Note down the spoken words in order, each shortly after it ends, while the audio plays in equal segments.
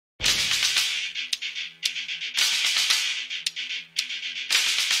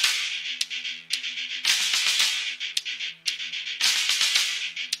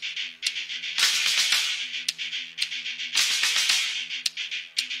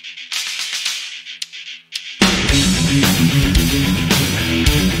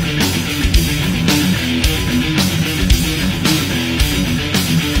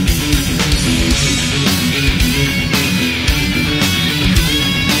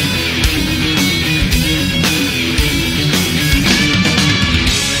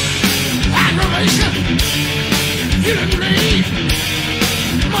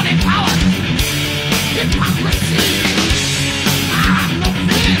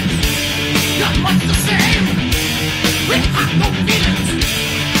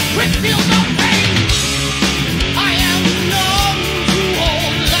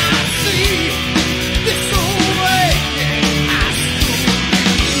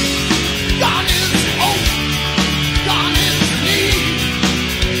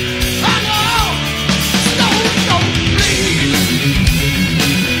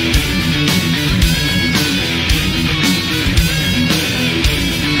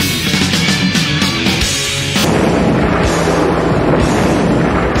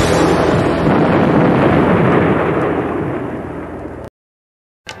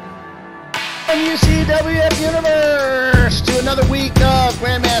UCWF Universe to another week of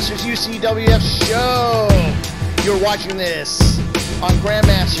Grandmaster's UCWF show. You're watching this on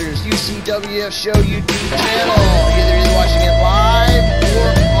Grandmaster's UCWF show YouTube channel. Either you're watching it live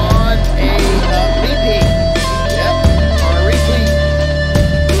or on a repeat. Yep, on a repeat.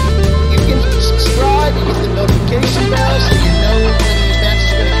 You can subscribe, you get the notification bell so you know when these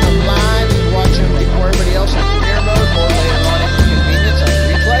matches are going to come live. You can watch them before everybody else on premiere mode or later on at your convenience on the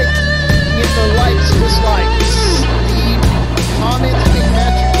replay. You get the likes, dislikes, leave comments, make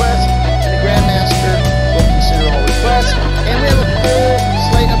match requests, and the Grandmaster will consider all requests. And we have a full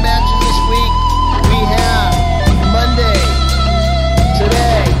slate of matches this week. We have Monday,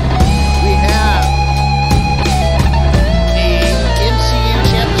 today, we have a MCU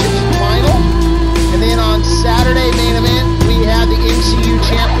Championship final. And then on Saturday, main event, we have the MCU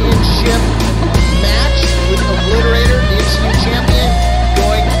Championship match with Obliterator, the MCU champion,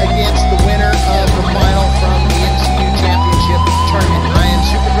 going against the winner of the final from the MCU Championship tournament. I am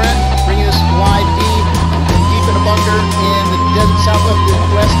Super Brent, bringing this live feed from deep in a bunker in the desert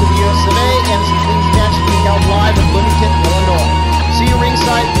southwest of the US of A, and these matches being held live in Bloomington, Illinois. See you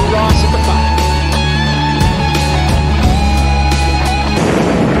ringside, Ross at the 5.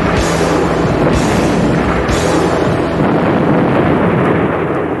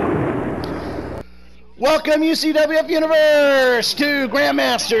 Welcome UCWF Universe to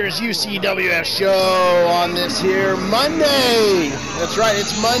Grandmaster's UCWF show on this here Monday. That's right,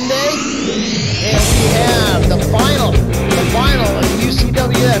 it's Monday, and we have the final of the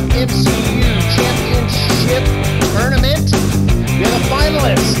UCWF MCU Championship Tournament. We have the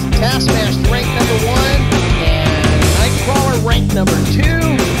finalists, Taskmaster ranked number 1 and Nightcrawler ranked number 2.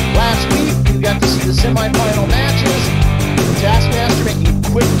 Last week we got to see the semifinal matches. Taskmaster making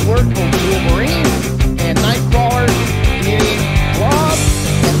quick work for Wolverine, and Nightcrawler getting robbed,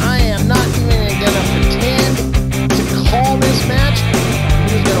 and I am not even going to pretend to call this match.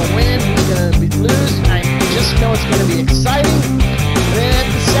 Who's going to win, who's going to lose, I just know it's going to be exciting. And then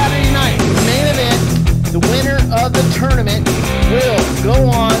Saturday night, the main event, the winner of the tournament will go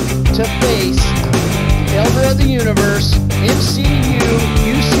on to face the Elder of the Universe, MCU,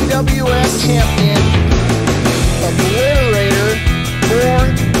 UCWF champion, Obliterator, for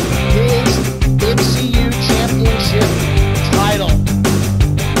his MCU Championship title.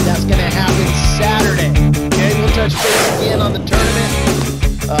 That's going to happen Saturday. Okay, we'll touch base again on the tournament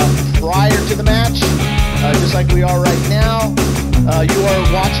prior to the match, just like we are right now. You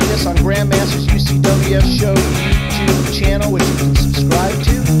are watching this on Grandmaster's UCWF show YouTube channel, which you can subscribe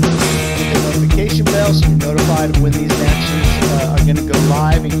to. Hit the notification bell so you're notified of when these matches are going to go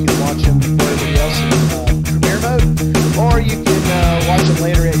live, and you can watch them before everybody else in premiere mode, or you can watch them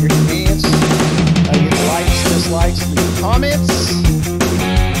later at your convenience. You can likes, dislikes, leave comments,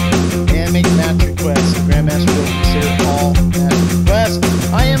 and make match requests. The Grandmaster will consider all match requests.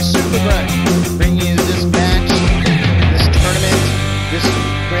 I am Super Grunt, bringing you this match, this tournament, this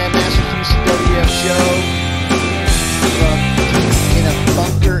Grandmaster's UCWF show from in a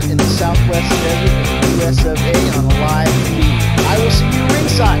bunker in the southwest desert of the US of A on a live feed. I will see you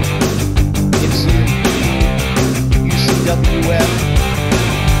ringside. UCWF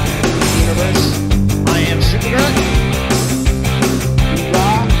Universe. I am Super Grunt.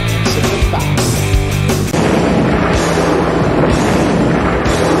 Hoorah, and goodbye.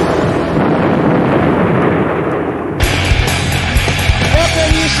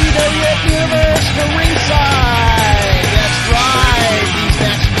 Welcome UCWF Universe to ringside. That's right. These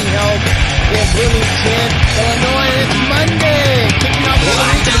matches being held in Bloomington, Illinois. It's Monday. Kicking off the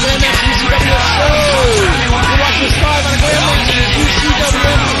week of the Grandmaster UCWF show. You're watching this live on Grandmaster's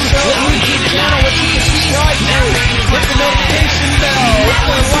UCWF show YouTube channel, which you can subscribe to. Hit the notification bell. Hit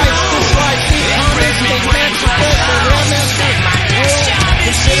the likes, dislikes, leave comments, make match requests for Grandmaster. We'll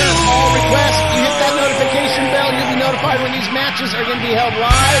consider all requests. If you hit that notification bell, you'll be notified when these matches are going to be held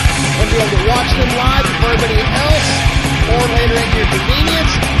live, and be able to watch them live before everybody else, or later at your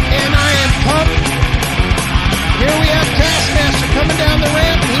convenience. And I am pumped. Here we have Taskmaster coming down the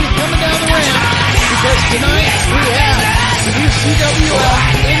ramp, and he's coming down the ramp because tonight we have the UCWF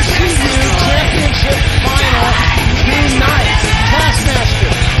MCU Championship Final tonight. Taskmaster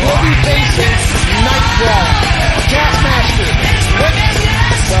will be facing Nightcrawler. Taskmaster,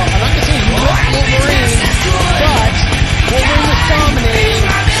 well, I'm not going to say he looked Wolverine, but Wolverine was dominating,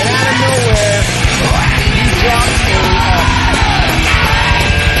 and out of nowhere, he dropped a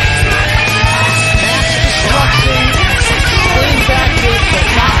mass destruction, spinning backwards, but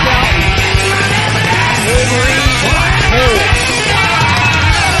knocked out Wolverine.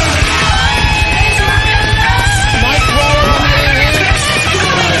 Nightcrawler on the other hand,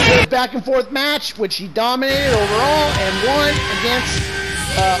 back and forth match, which he dominated overall and won against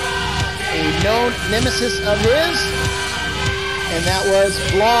a known nemesis of his, and that was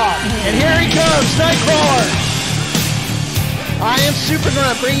Blob. And here he comes, Nightcrawler. I am Super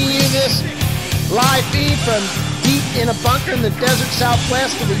Grunt, bringing you this live feed from deep in a bunker in the desert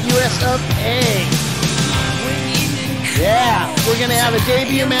southwest of the US of A. Yeah, we're going to have a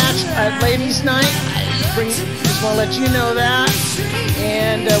debut match at Ladies' Night. Just want to let you know that.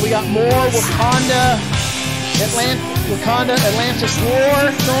 And we got more Wakanda Atlantis War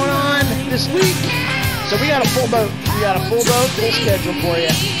going on this week. So we got a full boat. Full schedule for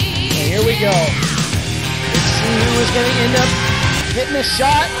you. And here we go. Let's see who is going to end up hitting a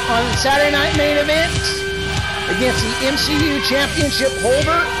shot on the Saturday Night Main Event against the MCU Championship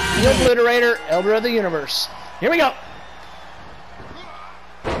holder, the Obliterator, Elder of the Universe. Here we go.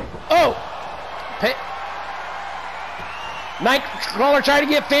 Oh! Nightcrawler tried to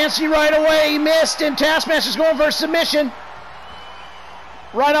get fancy right away. He missed, and Taskmaster's going for a submission.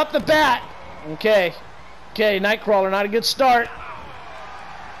 Right off the bat. Okay, Nightcrawler, not a good start.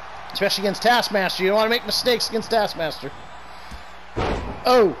 Especially against Taskmaster. You don't want to make mistakes against Taskmaster.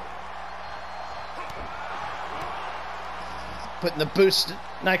 Oh. Putting the boost.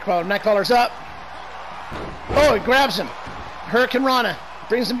 Nightcrawler's up. Oh, he grabs him. Hurricane Rana.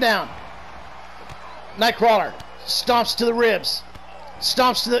 Brings him down. Nightcrawler stomps to the ribs.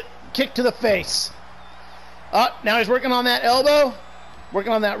 Stomps to the kick to the face. Now he's working on that elbow.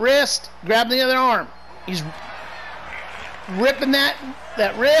 Working on that wrist. Grabbing the other arm. He's ripping that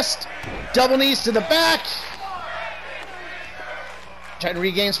wrist. Double knees to the back. Trying to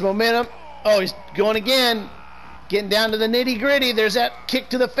regain some momentum. Oh, he's going again. Getting down to the nitty-gritty. There's that kick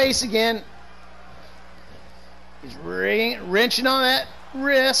to the face again. He's wrenching on that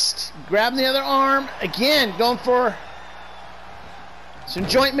wrist. Grabbing the other arm. Again, going for some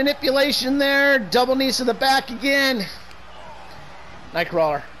joint manipulation there. Double knees to the back again.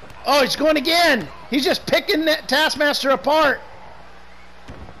 Nightcrawler. Oh, he's going again. He's just picking that Taskmaster apart.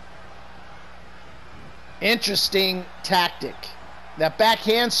 Interesting tactic. That back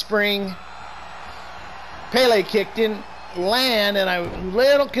handspring Pele kick didn't land, and I'm a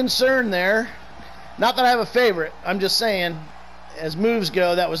little concerned there. Not that I have a favorite. I'm just saying, as moves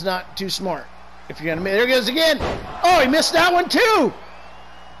go, that was not too smart. If you're gonna, there he goes again. Oh, he missed that one too.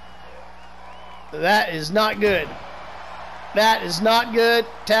 That is not good. That is not good.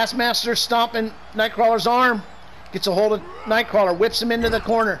 Taskmaster stomping Nightcrawler's arm. Gets a hold of Nightcrawler, whips him into the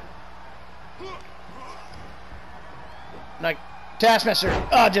corner. Taskmaster,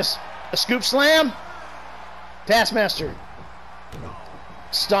 just a scoop slam. Taskmaster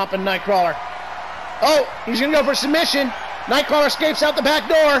stomping Nightcrawler. Oh, he's going to go for submission. Nightcrawler escapes out the back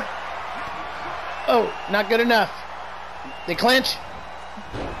door. Oh, not good enough. They clinch.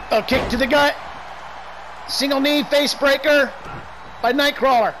 Oh, kick to the gut. Single knee face breaker by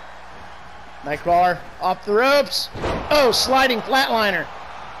Nightcrawler. Nightcrawler off the ropes. Oh, sliding flatliner.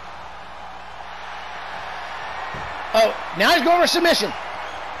 Oh, now he's going for submission.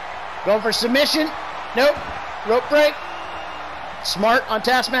 Going for submission. Nope. Rope break. Smart on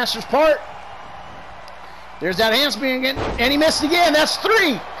Taskmaster's part. There's that handspring again, and he missed again. That's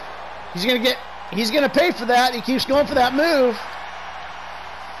 3. He's gonna pay for that. He keeps going for that move,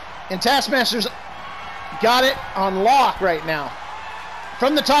 and Taskmaster's got it on lock right now.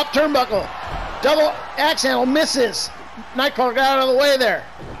 From the top turnbuckle, double axe handle misses. Nightcrawler got out of the way there.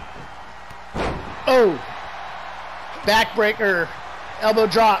 Oh, backbreaker, elbow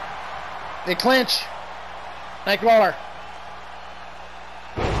drop. They clinch. Nightcrawler.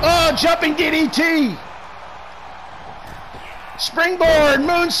 Oh, jumping DDT. Springboard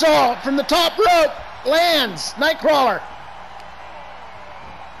moonsault from the top rope. Lands. Nightcrawler.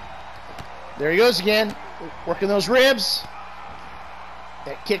 There he goes again. Working those ribs.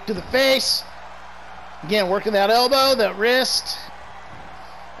 That kick to the face. Again, working that elbow, that wrist.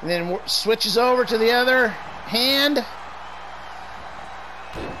 And then switches over to the other hand.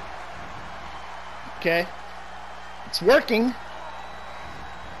 Okay. It's working.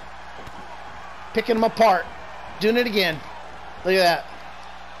 Picking them apart. Doing it again. Look at that.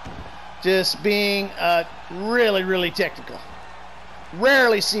 Just being really, really technical.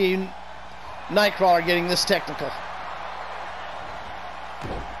 Rarely see Nightcrawler getting this technical.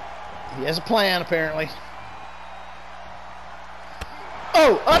 He has a plan, apparently.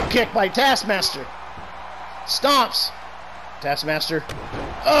 Oh, up kick by Taskmaster. Stomps. Taskmaster.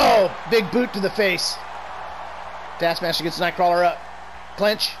 Oh, big boot to the face. Taskmaster gets Nightcrawler up.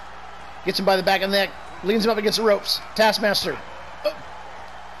 Clinch. Gets him by the back of the neck. Leans him up against the ropes. Taskmaster. Oh.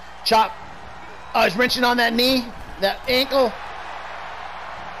 Chop. Oh, he's wrenching on that knee. That ankle.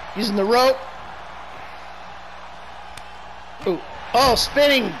 Using the rope. Ooh. Oh,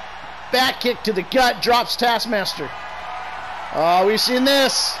 spinning back kick to the gut. Drops Taskmaster. Oh, we've seen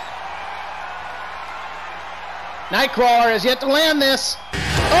this. Nightcrawler has yet to land this.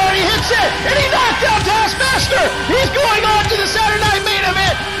 Oh, and he hits it, and he knocked out Taskmaster. He's going on to the Saturday Night Main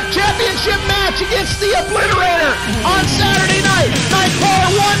Event Championship match against the Obliterator on Saturday night.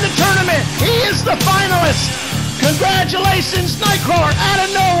 Nightcrawler won the tournament. He is the finalist. Congratulations, Nightcrawler, out of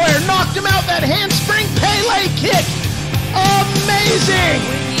nowhere, knocked him out. That handspring Pele kick. Amazing.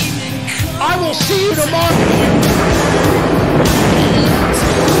 I will see you tomorrow.